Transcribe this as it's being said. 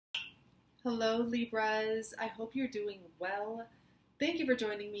Hello, Libras. I hope you're doing well. Thank you for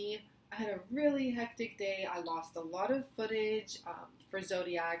joining me. I had a really hectic day. I lost a lot of footage for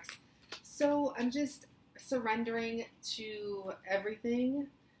Zodiacs. So I'm just surrendering to everything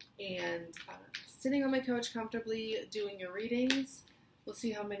and sitting on my couch comfortably doing your readings. We'll see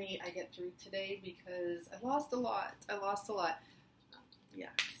how many I get through today because I lost a lot. Yeah,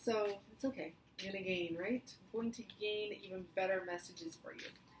 so it's okay. I'm going to gain, right? I'm going to gain even better messages for you.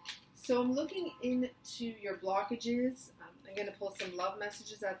 So I'm looking into your blockages. I'm going to pull some love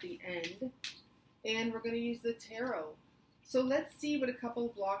messages at the end. And we're going to use the tarot. So let's see what a couple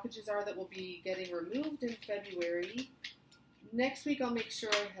of blockages are that will be getting removed in February. Next week I'll make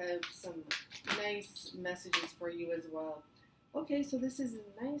sure I have some nice messages for you as well. Okay, so this is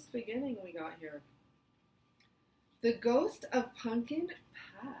a nice beginning we got here. The Ghost of Pumpkin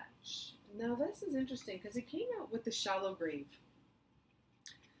Patch. Now this is interesting because it came out with the Shallow Grave.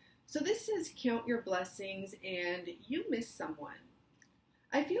 So this says count your blessings and you miss someone.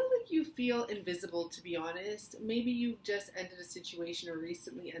 I feel like you feel invisible, to be honest. Maybe you've just ended a situation or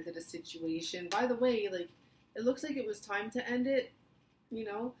recently ended a situation. By the way, like, it looks like it was time to end it, you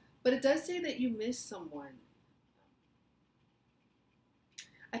know, but it does say that you miss someone.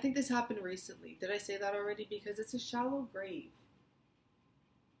 I think this happened recently. Did I say that already? Because it's a shallow grave.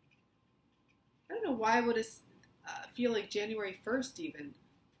 I don't know why I would feel like January 1st even.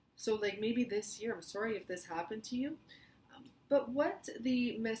 So like maybe this year. I'm sorry if this happened to you. But what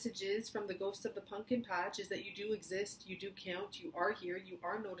the message is from the Ghost of the Pumpkin Patch is that you do exist, you do count, you are here, you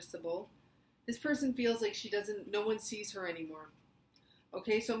are noticeable. This person feels like no one sees her anymore.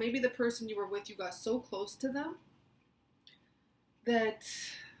 Okay, so maybe the person you were with, you got so close to them that,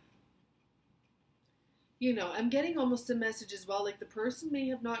 you know, I'm getting almost a message as well, like the person may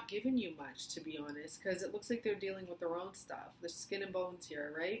have not given you much, to be honest, because it looks like they're dealing with their own stuff. There's skin and bones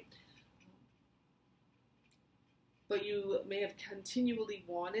here, right? But you may have continually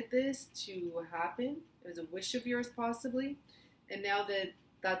wanted this to happen. It was a wish of yours, possibly. And now that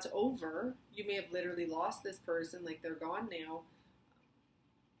that's over, you may have literally lost this person, like they're gone now.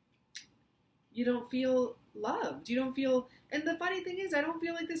 You don't feel loved. You don't feel, and the funny thing is, I don't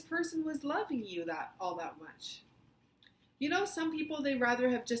feel like this person was loving you all that much. You know, some people, they rather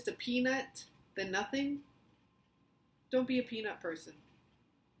have just a peanut than nothing. Don't be a peanut person.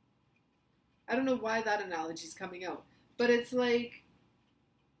 I don't know why that analogy is coming out, but it's like,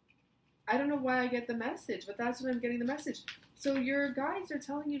 I don't know why I get the message, but that's what I'm getting the message. So your guides are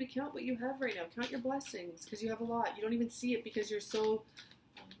telling you to count what you have right now. Count your blessings because you have a lot. You don't even see it because you're so,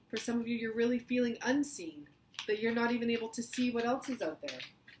 for some of you, you're really feeling unseen, that you're not even able to see what else is out there.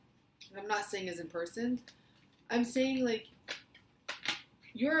 And I'm not saying as in person. I'm saying like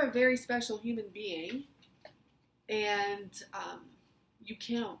you're a very special human being and you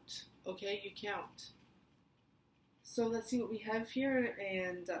count, okay? You count. So let's see what we have here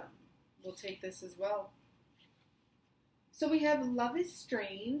and we'll take this as well. So we have Love is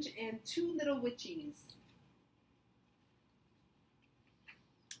Strange and Two Little Witches.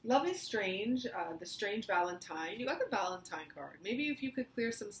 Love is Strange, the Strange Valentine. You got the Valentine card. Maybe if you could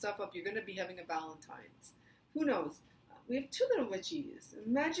clear some stuff up, you're going to be having a Valentine's. Who knows? We have Two Little Witches,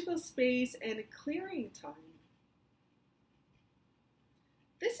 magical space, and a clearing time.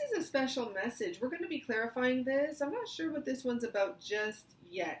 This is a special message. We're going to be clarifying this. I'm not sure what this one's about just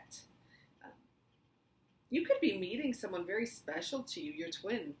yet. You could be meeting someone very special to you, your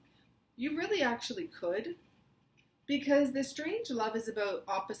twin. You really actually could. Because the strange love is about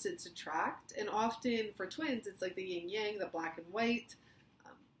opposites attract, and often for twins, it's like the yin-yang, the black and white.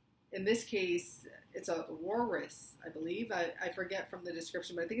 In this case, it's a walrus, I believe. I forget from the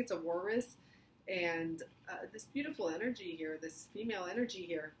description, but I think it's a walrus. And this beautiful energy here, this female energy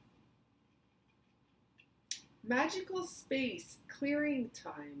here. Magical space, clearing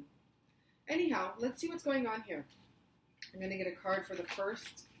time. Anyhow, let's see what's going on here. I'm going to get a card for the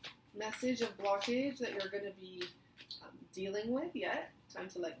first message of blockage that you're going to be dealing with yet. Time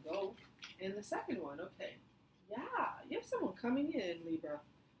to let go. And the second one, okay. Yeah, you have someone coming in, Libra.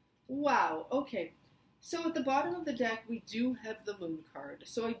 Wow, okay. So at the bottom of the deck, we do have the Moon card.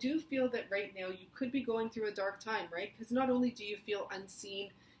 So I do feel that right now you could be going through a dark time, right? Because not only do you feel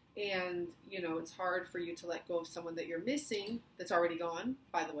unseen and, you know, it's hard for you to let go of someone that you're missing that's already gone,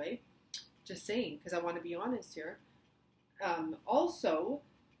 by the way. Just saying, because I want to be honest here. Also,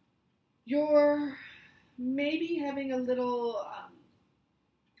 you're maybe having a little,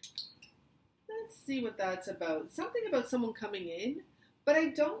 let's see what that's about. Something about someone coming in, but I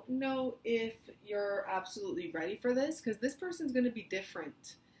don't know if you're absolutely ready for this because this person's going to be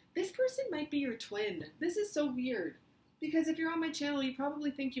different. This person might be your twin. This is so weird. Because if you're on my channel, you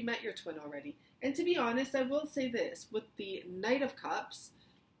probably think you met your twin already. And to be honest, I will say this, with the Knight of Cups,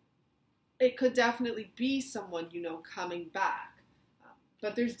 it could definitely be someone you know coming back.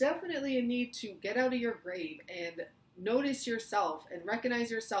 But there's definitely a need to get out of your grave and notice yourself and recognize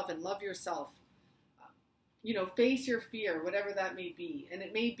yourself and love yourself. You know, face your fear, whatever that may be. And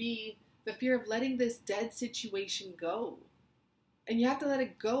it may be the fear of letting this dead situation go. And you have to let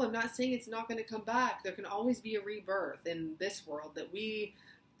it go. I'm not saying it's not going to come back. There can always be a rebirth in this world that we,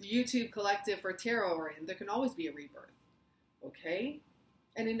 the YouTube collective for tarot, are in. There can always be a rebirth. Okay?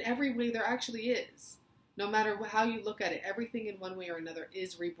 And in every way there actually is. No matter how you look at it, everything in one way or another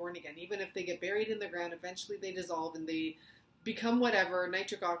is reborn again. Even if they get buried in the ground, eventually they dissolve and they become whatever,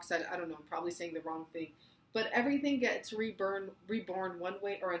 nitric oxide, I don't know, I'm probably saying the wrong thing. But everything gets reborn one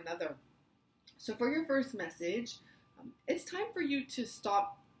way or another. So for your first message, it's time for you to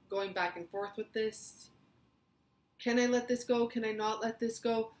stop going back and forth with this. Can I let this go? Can I not let this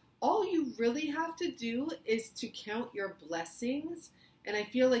go? All you really have to do is to count your blessings, and I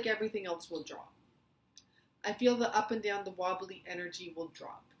feel like everything else will drop. I feel the up and down, the wobbly energy will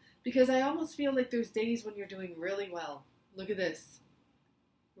drop. Because I almost feel like there's days when you're doing really well. Look at this.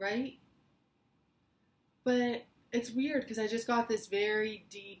 Right? But it's weird because I just got this very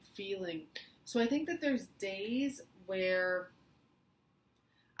deep feeling. So I think that there's days where,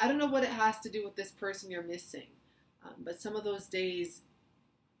 I don't know what it has to do with this person you're missing. But some of those days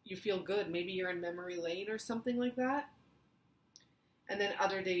you feel good. Maybe you're in memory lane or something like that. And then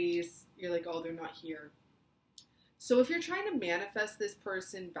other days you're like, oh, they're not here. So if you're trying to manifest this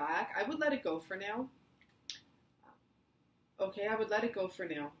person back, I would let it go for now. Okay, I would let it go for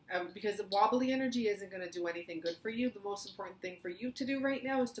now. Because the wobbly energy isn't going to do anything good for you. The most important thing for you to do right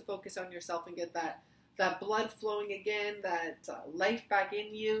now is to focus on yourself and get that blood flowing again, that life back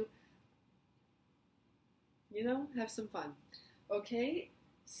in you. You know, have some fun. Okay,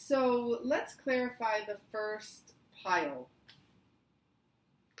 so let's clarify the first pile.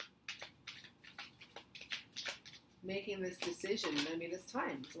 Making this decision. I mean, it's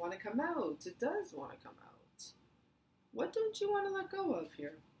time. Does it want to come out? It does want to come out. What don't you want to let go of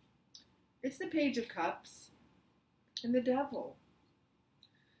here? It's the Page of Cups and the Devil.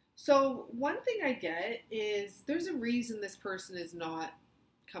 So one thing I get is there's a reason this person is not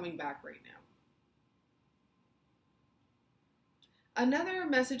coming back right now. Another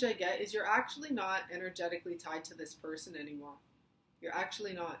message I get is you're actually not energetically tied to this person anymore. You're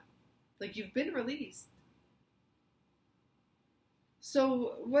actually not. Like, you've been released.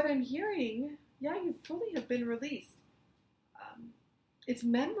 So what I'm hearing, yeah, you fully have been released. It's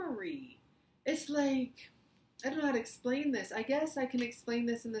memory. It's like, I don't know how to explain this. I guess I can explain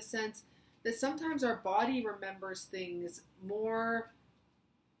this in the sense that sometimes our body remembers things more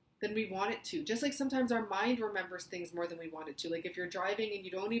than we want it to. Just like sometimes our mind remembers things more than we want it to. Like if you're driving and you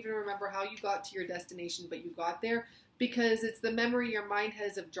don't even remember how you got to your destination, but you got there because it's the memory your mind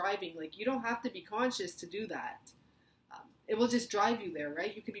has of driving. Like you don't have to be conscious to do that. It will just drive you there,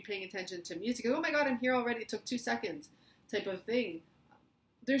 right? You could be paying attention to music. Oh my God, I'm here already. It took 2 seconds type of thing.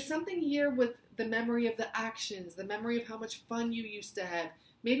 There's something here with the memory of the actions, the memory of how much fun you used to have.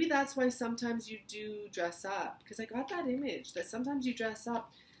 Maybe that's why sometimes you do dress up. Because I got that image that sometimes you dress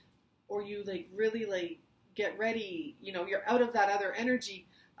up or you like really like get ready. You know, you're out of that other energy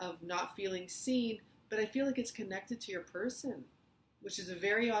of not feeling seen. But I feel like it's connected to your person, which is a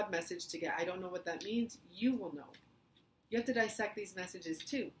very odd message to get. I don't know what that means. You will know. You have to dissect these messages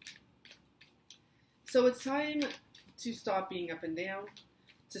too. So it's time to stop being up and down,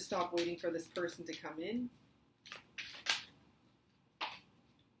 to stop waiting for this person to come in.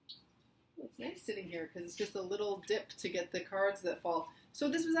 It's nice sitting here because it's just a little dip to get the cards that fall. So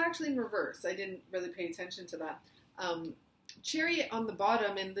this was actually in reverse. I didn't really pay attention to that. Chariot on the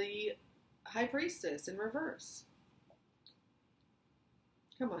bottom and the High Priestess in reverse.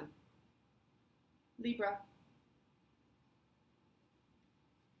 Come on. Libra.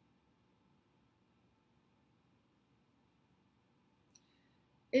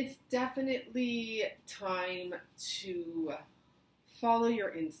 It's definitely time to follow your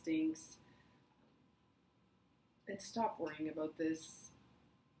instincts and stop worrying about this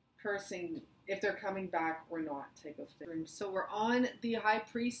person, if they're coming back or not type of thing. So we're on the High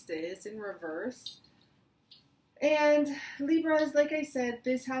Priestess in reverse. And Libras, like I said,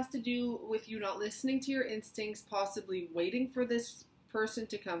 this has to do with you not listening to your instincts, possibly waiting for this person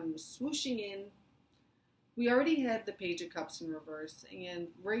to come swooshing in. We already had the Page of Cups in reverse, and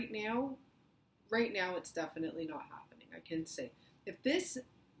right now it's definitely not happening, I can say. If this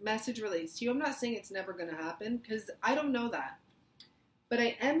message relates to you, I'm not saying it's never going to happen, because I don't know that. But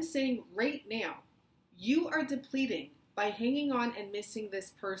I am saying right now, you are depleting by hanging on and missing this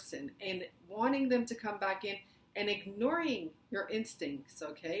person and wanting them to come back in and ignoring your instincts,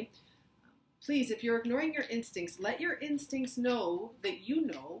 okay? Please, if you're ignoring your instincts, let your instincts know that you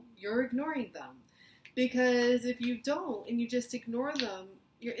know you're ignoring them. Because if you don't and you just ignore them,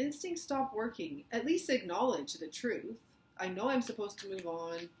 your instincts stop working. At least acknowledge the truth. I know I'm supposed to move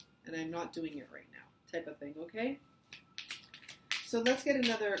on and I'm not doing it right now, type of thing, okay? So let's get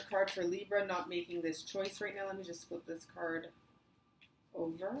another card for Libra not making this choice right now. Let me just flip this card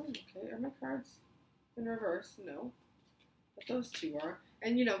over. Okay, are my cards in reverse? No, but those two are.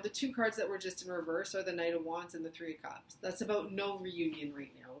 And you know, the two cards that were just in reverse are the Knight of Wands and the Three of Cups. That's about no reunion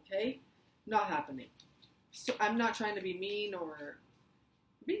right now, okay? Not happening. So I'm not trying to be mean or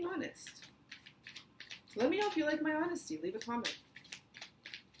being honest. Let me know if you like my honesty. Leave a comment.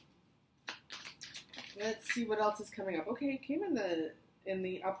 Let's see what else is coming up. Okay, it came in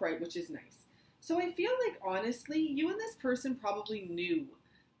the upright, which is nice. So I feel like, honestly, you and this person probably knew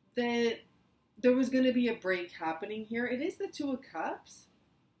that there was going to be a break happening here. It is the Two of Cups,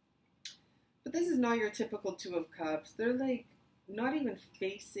 but this is not your typical Two of Cups. They're like not even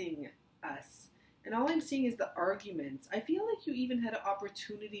facing us. And all I'm seeing is the arguments. I feel like you even had an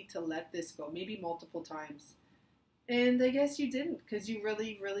opportunity to let this go, maybe multiple times. And I guess you didn't, because you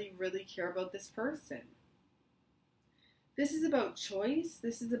really, really, really care about this person. This is about choice.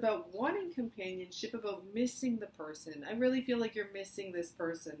 This is about wanting companionship, about missing the person. I really feel like you're missing this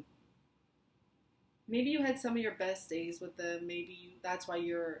person. Maybe you had some of your best days with them. Maybe that's why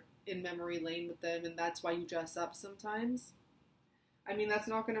you're in memory lane with them, and that's why you dress up sometimes. I mean, that's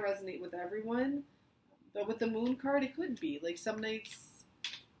not going to resonate with everyone. But with the Moon card, it could be. Like, some nights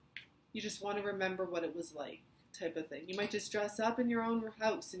you just want to remember what it was like, type of thing. You might just dress up in your own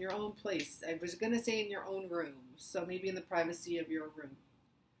house, in your own place. I was going to say in your own room. So maybe in the privacy of your room.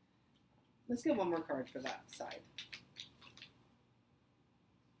 Let's get one more card for that side.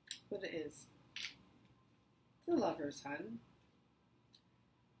 What it is. The Lover's, hun.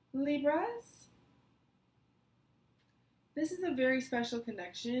 Libras. This is a very special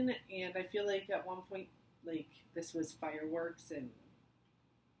connection, and I feel like at one point, like, this was fireworks, and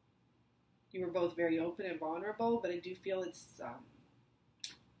you were both very open and vulnerable, but I do feel it's,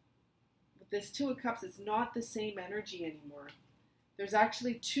 with this Two of Cups, it's not the same energy anymore. There's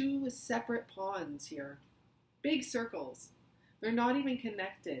actually two separate pawns here. Big circles. They're not even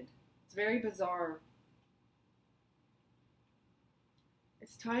connected. It's very bizarre.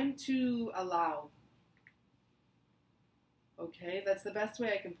 It's time to allow. Okay, that's the best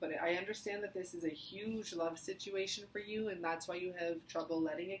way I can put it. I understand that this is a huge love situation for you, and that's why you have trouble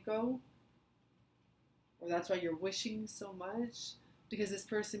letting it go. Or that's why you're wishing so much, because this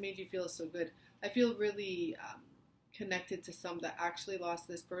person made you feel so good. I feel really connected to some that actually lost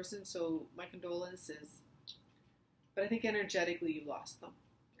this person, so my condolences. But I think energetically you lost them.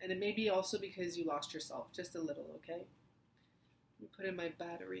 And it may be also because you lost yourself, just a little, okay? Let me put in my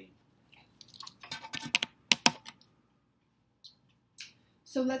battery.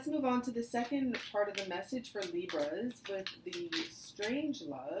 So let's move on to the second part of the message for Libras with the Strange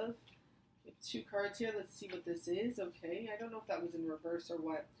Love. We have two cards here. Let's see what this is. Okay, I don't know if that was in reverse or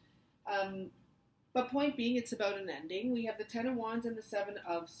what. But point being, it's about an ending. We have the Ten of Wands and the Seven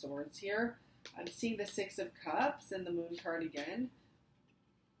of Swords here. I'm seeing the Six of Cups and the Moon card again.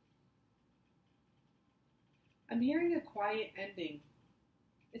 I'm hearing a quiet ending.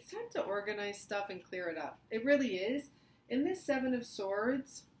 It's time to organize stuff and clear it up. It really is. In this Seven of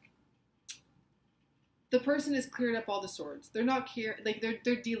Swords, the person has cleared up all the swords. They're not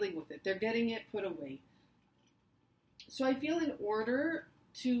they're dealing with it. They're getting it put away. So I feel in order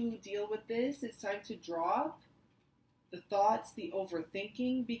to deal with this, it's time to drop the thoughts, the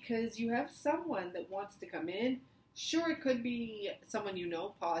overthinking, because you have someone that wants to come in. Sure, it could be someone you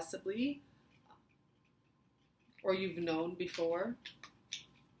know, possibly, or you've known before.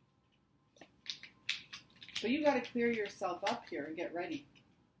 But you got to clear yourself up here and get ready.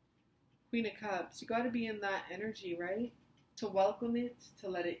 Queen of Cups, you got to be in that energy, right? To welcome it, to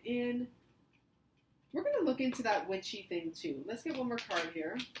let it in. We're going to look into that witchy thing too. Let's get one more card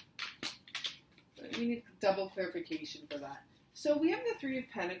here. We need double clarification for that. So we have the Three of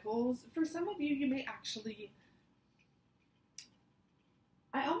Pentacles. For some of you, you may actually,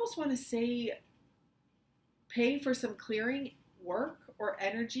 I almost want to say, pay for some clearing work or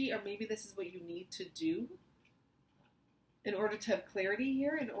energy, or maybe this is what you need to do in order to have clarity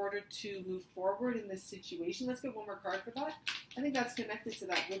here, in order to move forward in this situation. Let's get one more card for that. I think that's connected to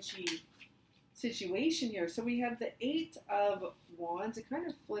that witchy situation here. So we have the Eight of Wands. It kind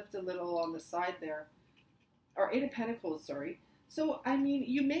of flipped a little on the side there. Or Eight of Pentacles, sorry. So, I mean,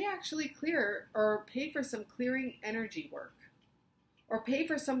 you may actually clear or pay for some clearing energy work or pay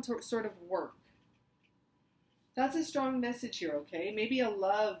for some sort of work. That's a strong message here, okay? Maybe a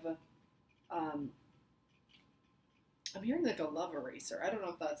love, I'm hearing like a love eraser. I don't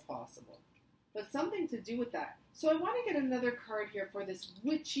know if that's possible, but something to do with that. So I want to get another card here for this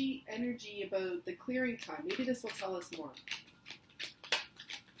witchy energy about the clearing time. Maybe this will tell us more.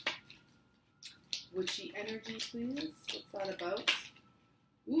 Witchy energy, please. What's that about?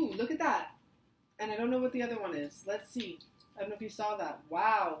 Ooh, look at that. And I don't know what the other one is. Let's see. I don't know if you saw that.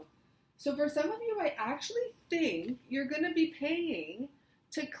 Wow. So for some of you, I actually think you're going to be paying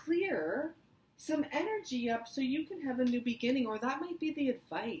to clear some energy up so you can have a new beginning, or that might be the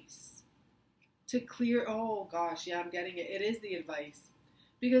advice. To clear, oh gosh, yeah, I'm getting it. It is the advice.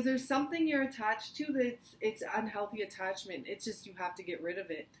 Because there's something you're attached to that's it's unhealthy attachment. It's just you have to get rid of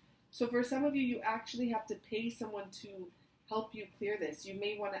it. So for some of you, you actually have to pay someone to help you clear this. You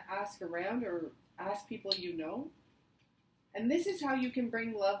may want to ask around or ask people you know. And this is how you can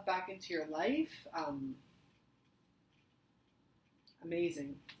bring love back into your life.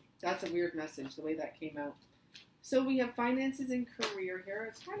 Amazing. That's a weird message, the way that came out. So we have finances and career here.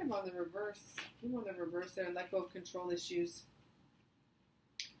 It's kind of on the reverse. I'm on the reverse there. Let go of control issues.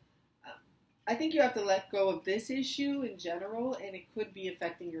 I think you have to let go of this issue in general, and it could be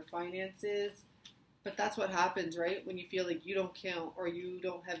affecting your finances. But that's what happens, right? When you feel like you don't count or you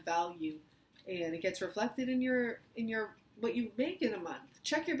don't have value, and it gets reflected in your what you make in a month.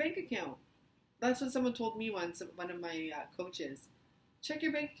 Check your bank account. That's what someone told me once. One of my coaches. Check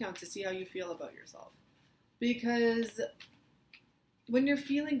your bank account to see how you feel about yourself, because when you're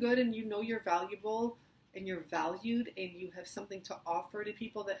feeling good and you know you're valuable and you're valued and you have something to offer to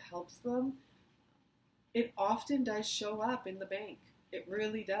people that helps them, it often does show up in the bank. It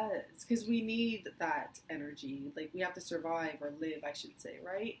really does, because we need that energy. Like, we have to survive or live, I should say,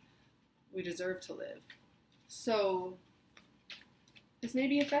 right? We deserve to live. So this may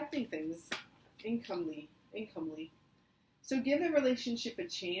be affecting things incomely. So give the relationship a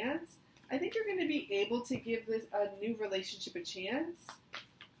chance. I think you're going to be able to give this a new relationship a chance,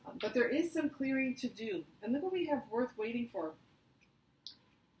 but there is some clearing to do. And look what we have: worth waiting for.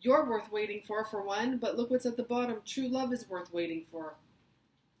 You're worth waiting for one, but look what's at the bottom. True love is worth waiting for.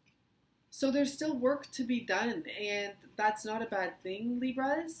 So there's still work to be done, and that's not a bad thing,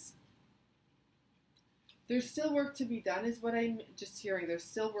 Libras. There's still work to be done is what I'm just hearing. There's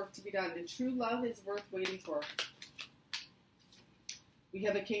still work to be done, and true love is worth waiting for. We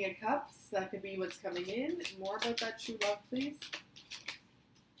have a King of Cups. That could be what's coming in. More about that true love, please.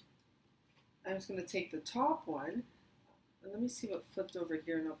 I'm just going to take the top one. And let me see what flipped over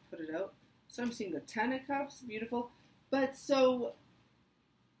here, and I'll put it out. So I'm seeing the Ten of Cups. Beautiful. But so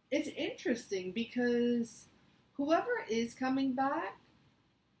it's interesting because whoever is coming back,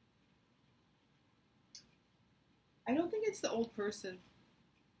 I don't think it's the old person,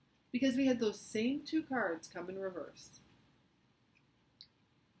 because we had those same two cards come in reverse.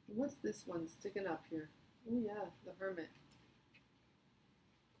 What's this one sticking up here? Oh yeah, the Hermit.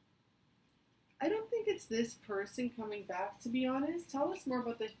 I don't think it's this person coming back, to be honest. Tell us more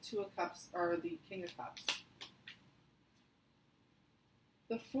about the Two of Cups, or the King of Cups.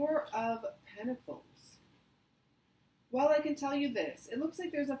 The Four of Pentacles. Well, I can tell you this. It looks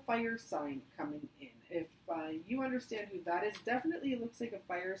like there's a fire sign coming in. If you understand who that is, definitely it looks like a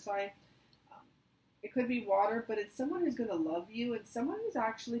fire sign. It could be water, but it's someone who's going to love you, and someone who's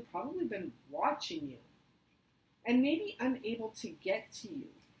actually probably been watching you and maybe unable to get to you.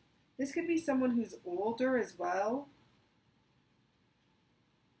 This could be someone who's older as well.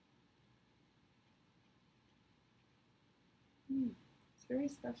 It's very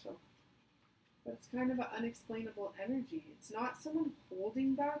special. But it's kind of an unexplainable energy. It's not someone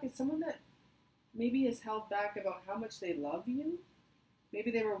holding back. It's someone that maybe is held back about how much they love you. Maybe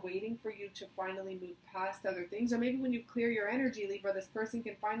they were waiting for you to finally move past other things. Or maybe when you clear your energy, Libra, this person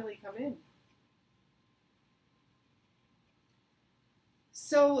can finally come in.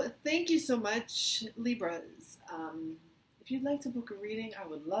 So thank you so much, Libras. If you'd like to book a reading, I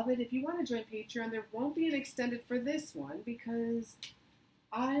would love it. If you want to join Patreon, there won't be an extended for this one because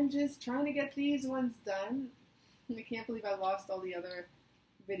I'm just trying to get these ones done. I can't believe I lost all the other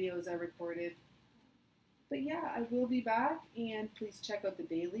videos I recorded. But yeah, I will be back, and please check out the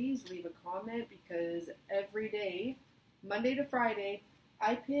dailies. Leave a comment, because every day, Monday to Friday,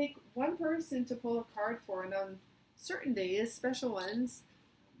 I pick one person to pull a card for, and on certain days, special ones,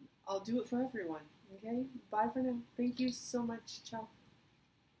 I'll do it for everyone. Okay? Bye for now. Thank you so much. Ciao.